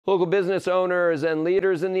Local business owners and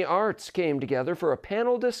leaders in the arts came together for a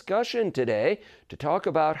panel discussion today to talk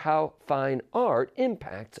about how fine art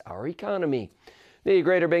impacts our economy. The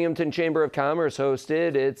Greater Binghamton Chamber of Commerce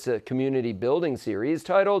hosted its community building series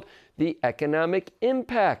titled The Economic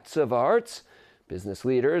Impacts of Arts. Business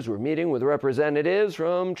leaders were meeting with representatives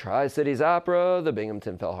from Tri-Cities Opera, the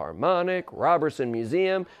Binghamton Philharmonic, Robertson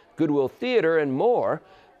Museum, Goodwill Theater, and more.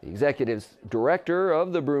 The executive director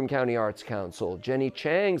of the Broome County Arts Council, Jenny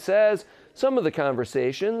Chang, says some of the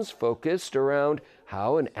conversations focused around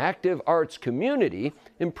how an active arts community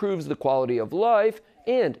improves the quality of life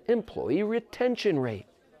and employee retention rate.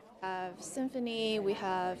 We have symphony, we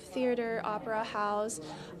have theater, opera house,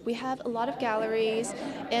 we have a lot of galleries,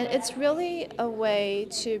 and it's really a way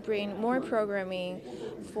to bring more programming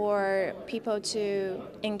for people to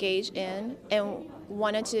engage in and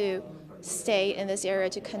wanted to stay in this area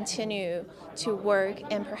to continue to work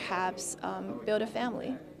and perhaps build a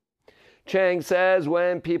family. Chang says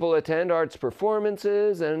when people attend arts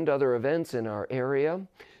performances and other events in our area,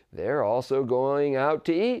 they're also going out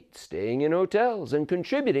to eat, staying in hotels, and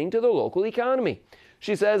contributing to the local economy.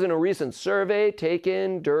 She says in a recent survey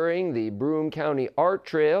taken during the Broome County Art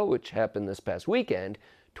Trail, which happened this past weekend,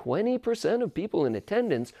 20% of people in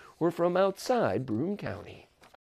attendance were from outside Broome County.